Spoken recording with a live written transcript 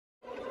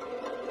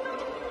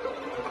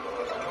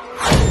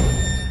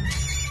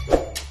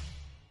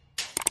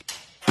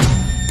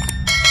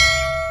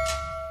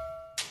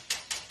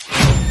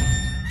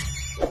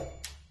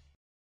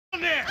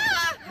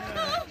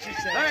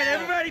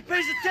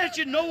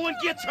attention, no one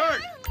gets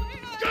hurt.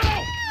 Go!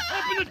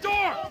 Open the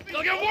door!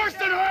 They'll get worse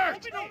than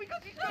hurt!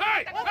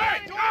 Hey!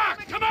 Hey! Ah!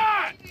 Come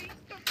on!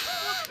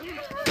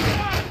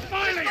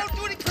 Finally!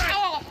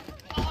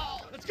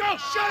 Let's go!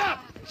 Shut up!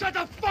 Shut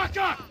the fuck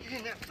up!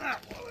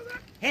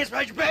 Hands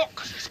behind your back.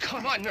 Oh,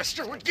 come on,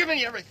 mister. We're giving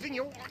you everything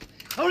you want.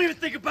 Don't even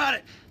think about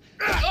it.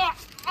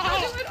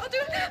 I'll do it.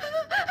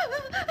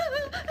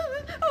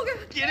 Okay.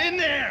 Get in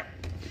there!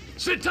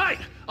 Sit tight!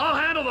 I'll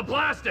handle the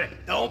blasting!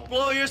 Don't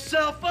blow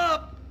yourself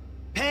up!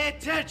 Pay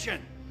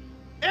attention!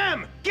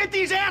 M, get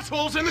these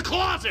assholes in the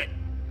closet!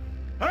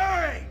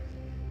 Hurry!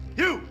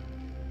 You!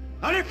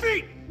 On your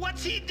feet!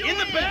 What's he doing? In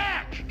the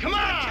back! Come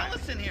on! Kill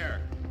us in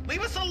here!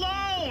 Leave us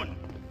alone!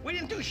 We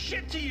didn't do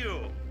shit to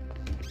you!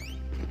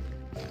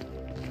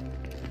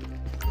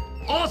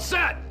 All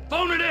set!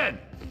 Phone it in!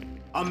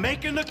 I'm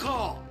making the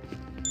call.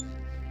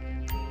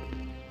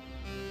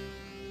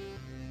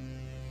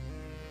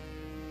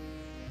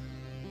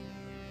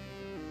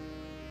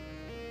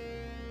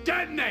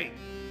 Detonate!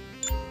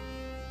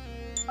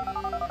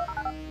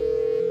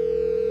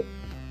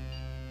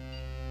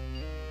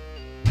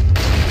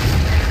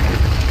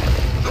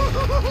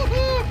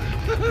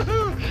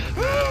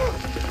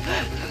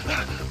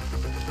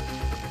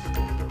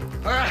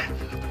 All right,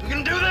 we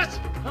gonna do this?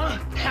 Huh?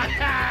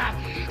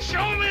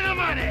 Show me the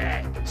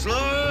money!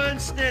 Slow and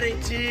steady,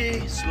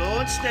 T. Slow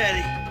and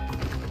steady.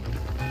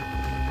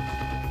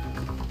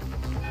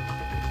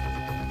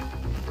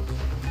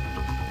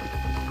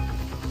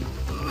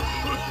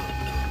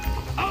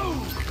 Oh!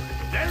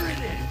 There it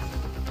is!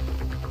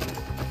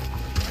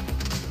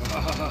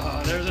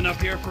 Oh, there's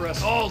enough here for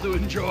us all to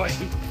enjoy.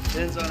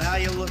 Depends on how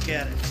you look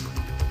at it.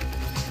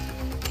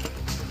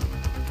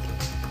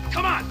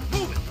 Come on,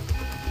 move it!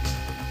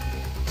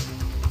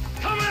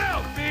 Coming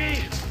out,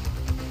 B!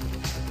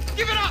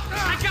 Give it up!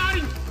 I got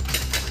him!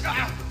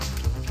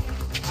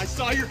 I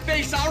saw your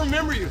face, I'll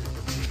remember you.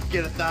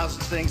 Get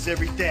 1,000 things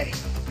every day.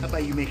 How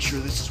about you make sure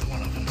this is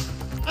one of them?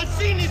 I've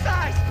seen his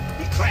eyes!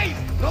 He's crazy!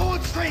 No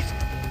one's crazy.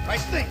 I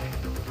think.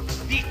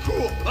 Be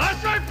cool!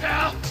 That's right,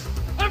 pal!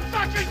 I'm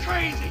fucking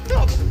crazy!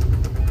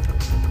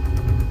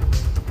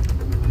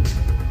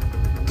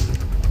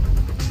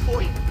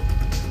 Boy!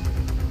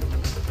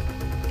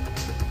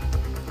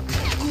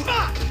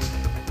 Fuck!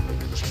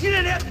 You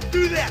didn't have to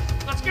do that.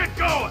 Let's get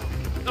going!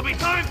 There'll be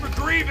time for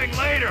grieving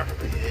later!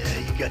 Yeah,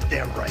 you got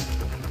that right.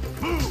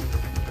 Move!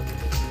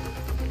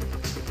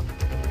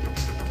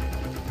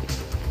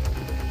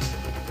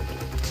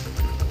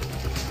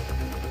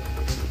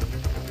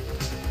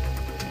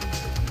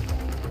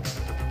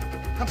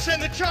 I'm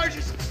setting the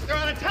charges! They're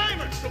on a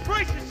timer, so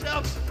brace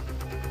yourself!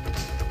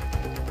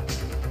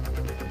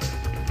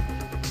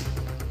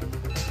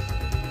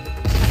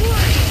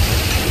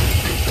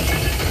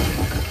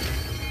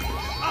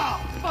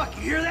 Oh, fuck,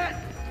 you hear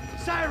that?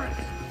 Sirens!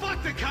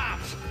 Fuck the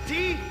cops!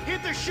 T,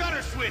 hit the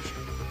shutter switch!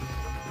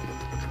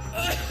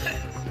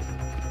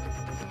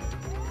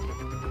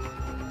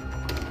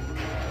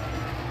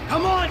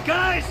 Come on,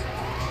 guys!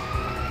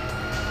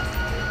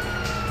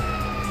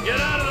 Get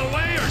out of the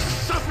way or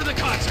suffer the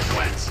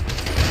consequence!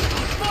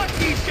 Fuck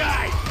these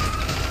guys!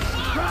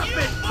 Drop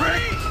it,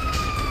 prick!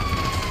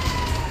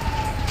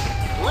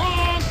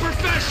 Wrong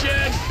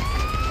profession!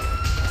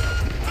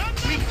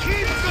 We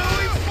keep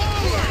going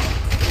forward!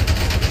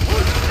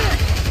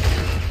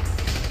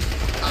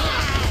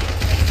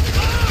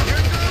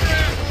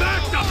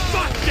 Back the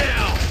fuck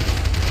down!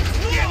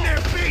 Get in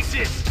their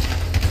faces!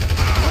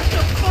 What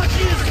the fuck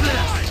is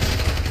this?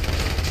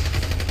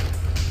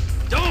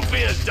 Don't be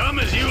as dumb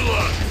as you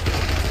look!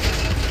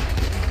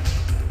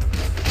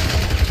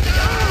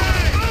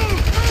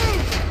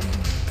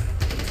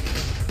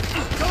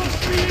 Don't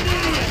be an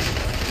idiot!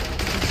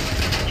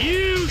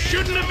 You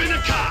shouldn't have been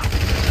a cop!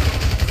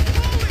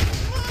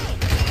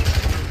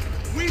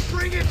 We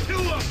bring it to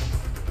them!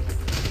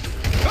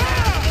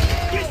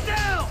 Get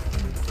down!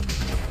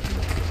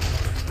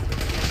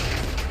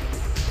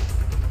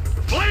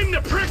 Blame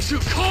the pricks who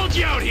called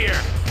you out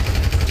here!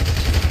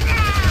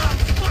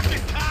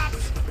 Fucking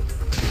cops!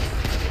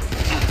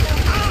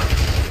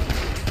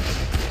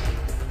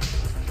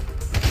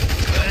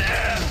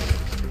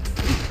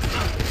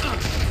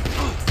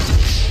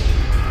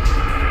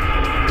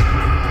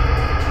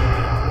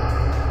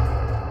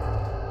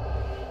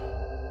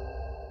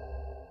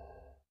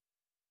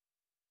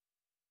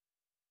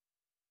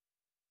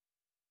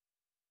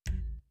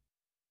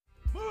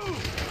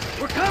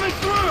 We're coming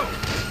through!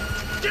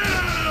 Get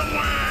out of the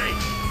way!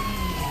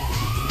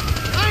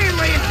 I ain't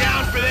laying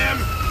down for them!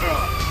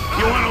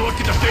 You want to look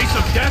at the face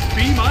of death?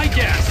 Be my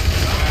guest!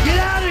 Get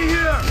out of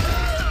here!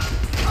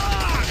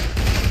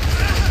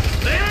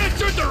 They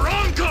answered the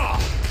wrong call!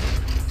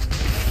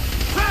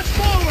 Press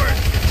forward!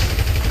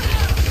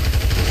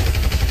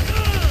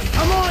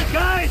 Come on,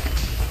 guys!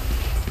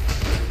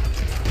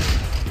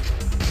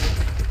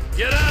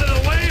 Get out of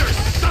the way or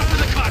suffer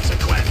the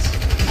consequence!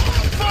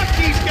 Fuck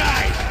these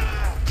guys!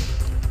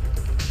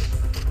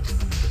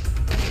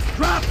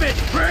 Drop it,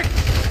 prick!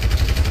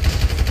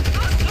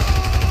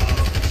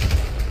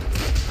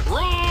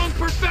 Wrong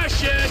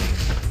profession!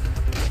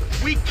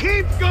 We keep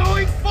Keep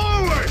going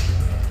forward!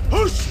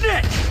 Who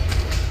snitched?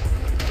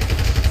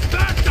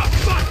 Back the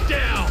fuck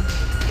down!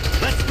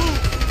 Let's move!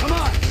 Come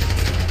on!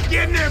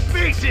 Get in their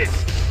faces!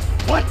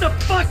 What the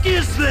fuck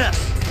is this?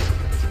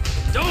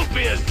 Don't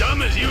be as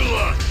dumb as you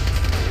look!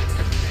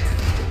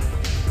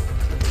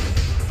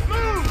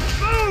 Move!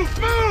 Move!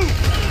 Move!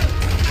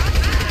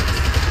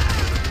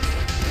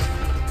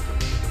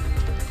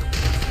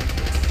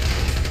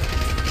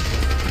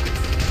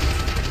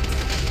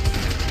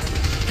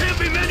 Can't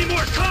be many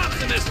more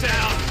cops in this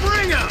town!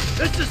 Bring them!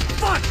 This is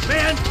fucked,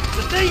 man!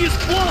 The thing is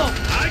blown!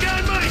 I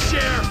got my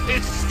share!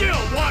 It's still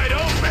wide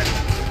open!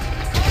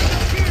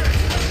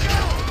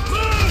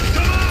 Move!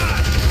 Come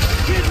on!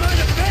 Kid might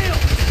have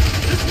failed!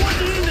 This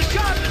wasn't in the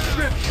job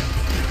description!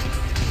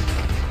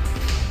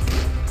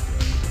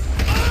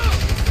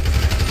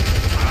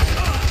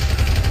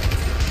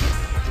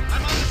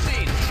 I'm on the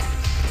scene.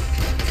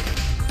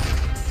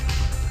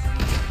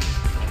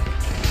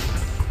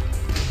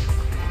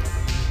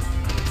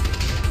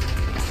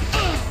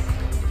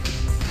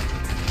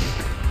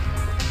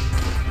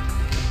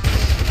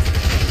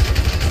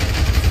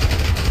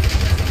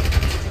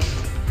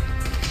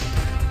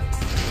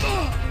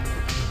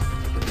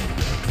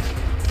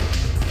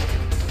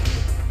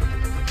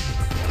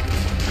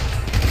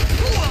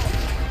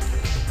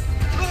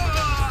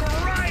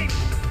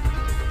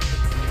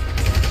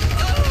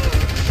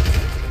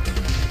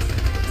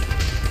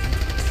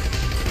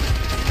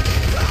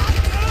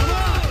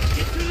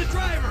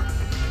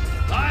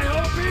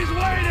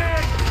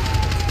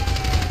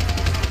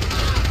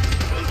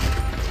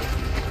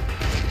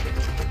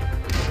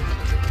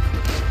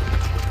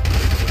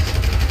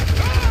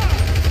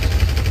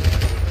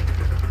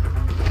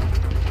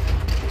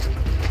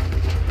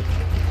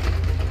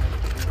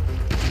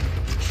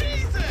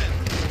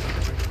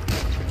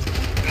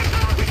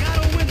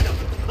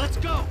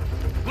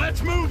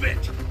 Let's move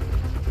it!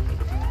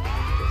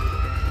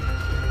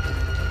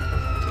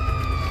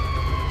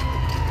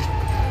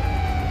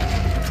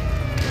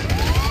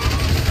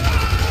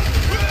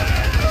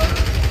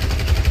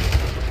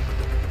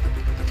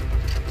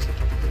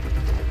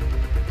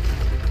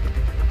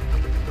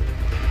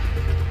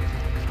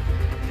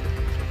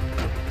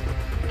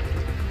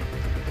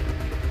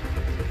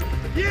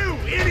 You,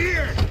 in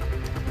here!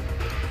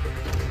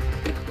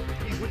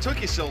 Jeez, what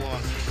took you so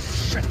long?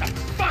 Shut the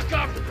fuck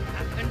up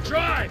and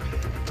drive!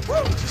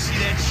 Woo! Did you see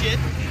that shit?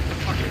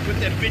 Fucking put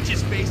that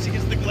bitch's face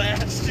against the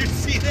glass. Did you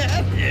see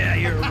that? Yeah,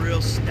 you're a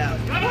real stout.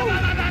 Fuck,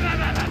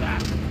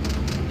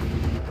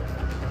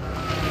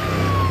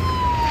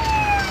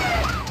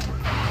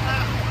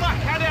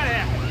 how'd that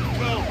happen?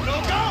 Go,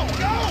 go, go,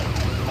 go!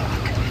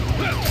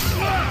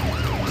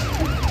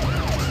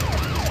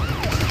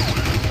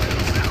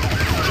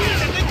 Jeez,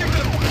 I think they're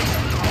gonna...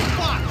 Oh,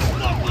 fuck!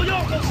 Local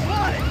yokel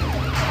spotted!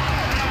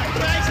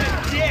 Guy's a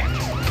dick!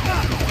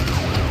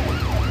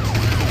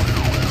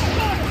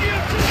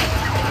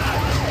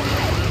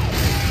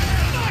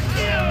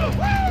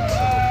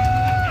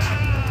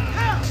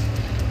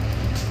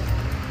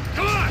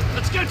 Come on,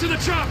 let's get to the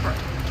chopper!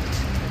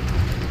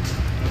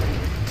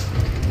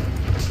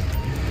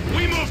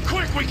 We move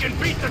quick, we can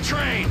beat the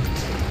train!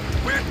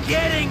 We're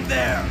getting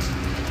there!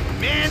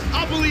 Man,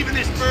 I'll believe in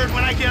this bird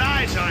when I get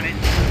eyes on it.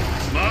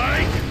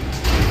 Mike?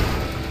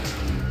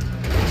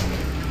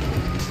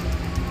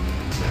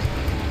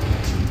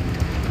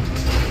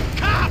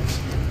 Cops!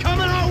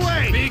 Coming our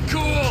way! Be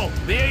cool!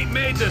 They ain't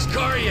made this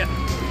car yet.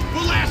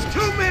 We'll last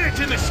 2 minutes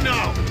in the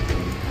snow!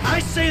 I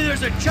say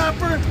there's a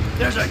chopper,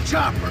 there's a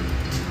chopper.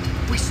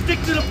 We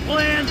stick to the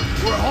plan,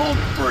 we're home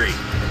free.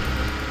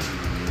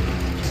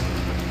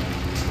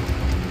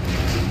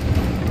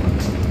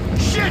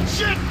 Shit,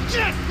 shit,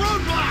 shit!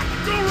 Roadblock!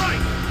 Go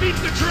right! Beat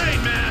the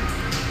train, man!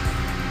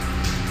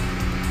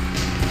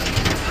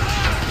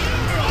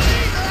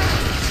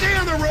 Stay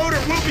on the road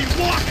or we'll be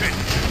walking!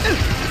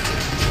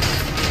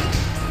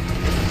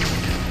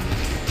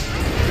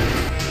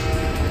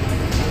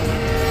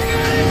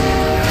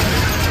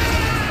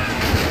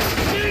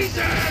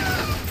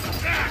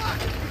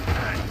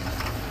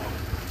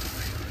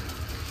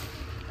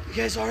 You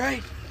guys all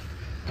right?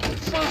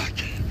 Fuck!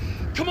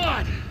 Come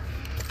on!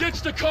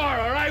 Ditch the car,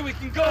 all right? We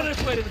can go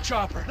this way to the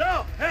chopper.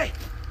 No, hey,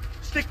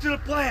 stick to the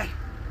plan.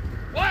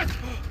 What?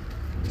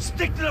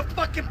 Stick to the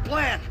fucking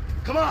plan.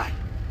 Come on.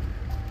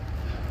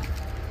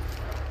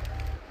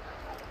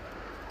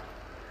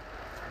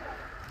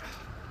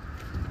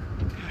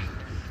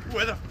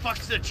 Where the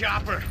fuck's the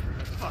chopper?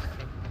 Fuck.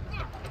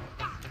 I'm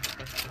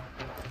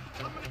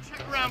gonna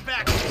check around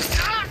back.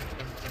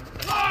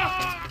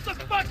 Ah! Oh, the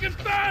fucking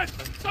bed!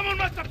 Someone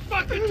must have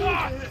fucking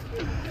talked!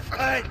 All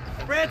right,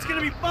 Brad's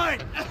gonna be fine.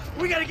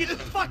 We gotta get the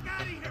fuck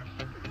out of here.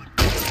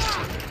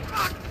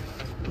 Fuck!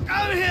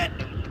 I'm hit.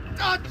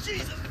 Oh,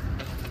 Jesus.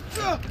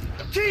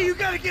 T, you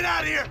gotta get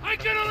out of here. I'm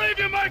gonna leave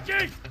you,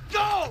 Mikey!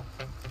 Go!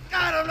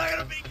 God, I'm not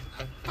gonna be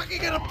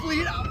fucking gonna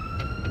bleed out.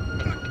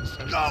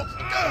 Go!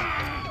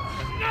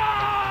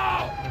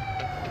 No!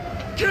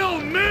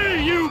 Kill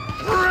me, you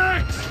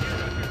pricks!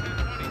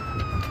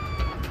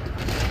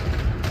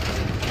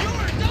 You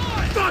are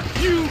done! Fuck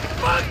you!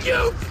 Fuck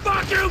you! Fuck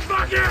Fuck you!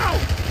 Fuck you!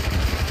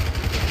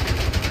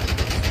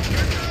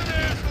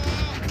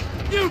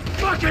 You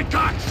fucking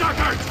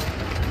cocksuckers!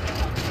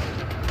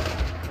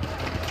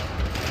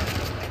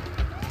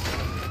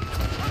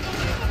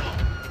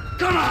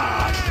 Come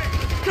on!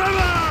 Come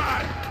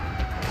on!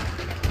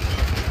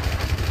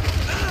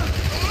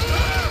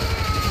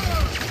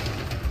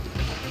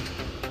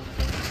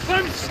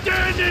 I'm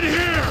standing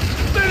here!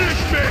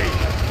 Finish me!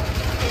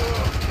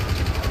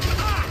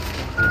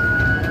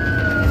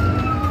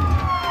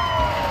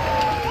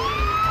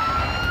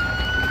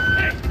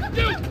 Hey!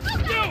 You!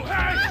 You!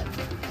 Hey!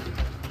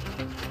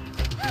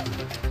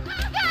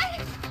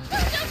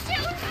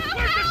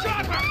 Where's the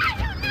chopper?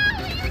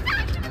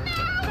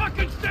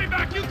 Fucking stay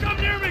back! You come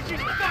near me!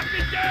 She's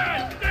fucking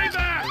dead! Stay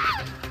back!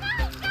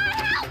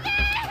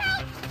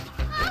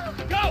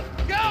 Go!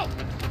 Go!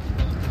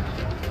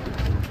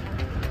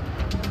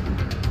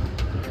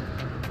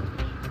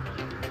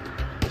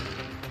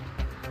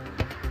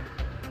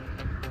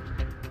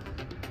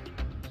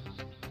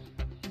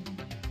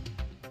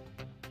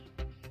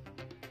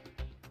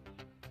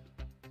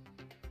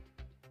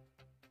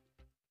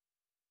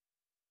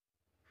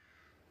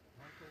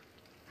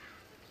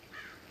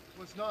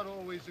 Was not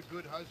always a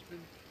good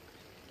husband,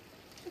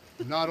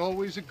 not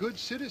always a good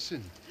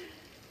citizen.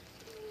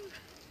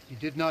 He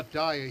did not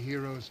die a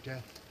hero's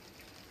death,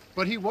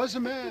 but he was a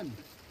man.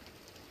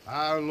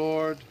 Our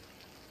Lord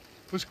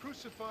was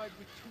crucified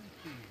with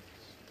 2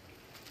 thieves,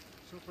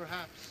 so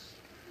perhaps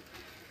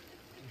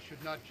we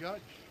should not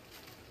judge.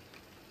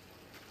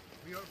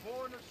 We are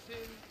born of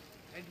sin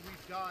and we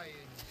die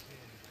in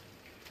sin.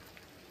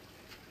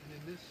 And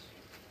in this,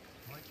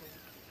 Michael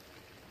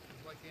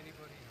is like anybody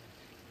else.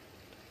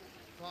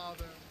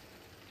 Father,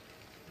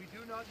 we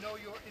do not know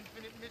your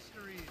infinite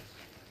mysteries,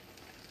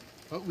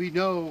 but we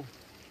know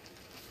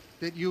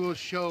that you will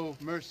show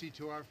mercy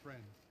to our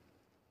friend.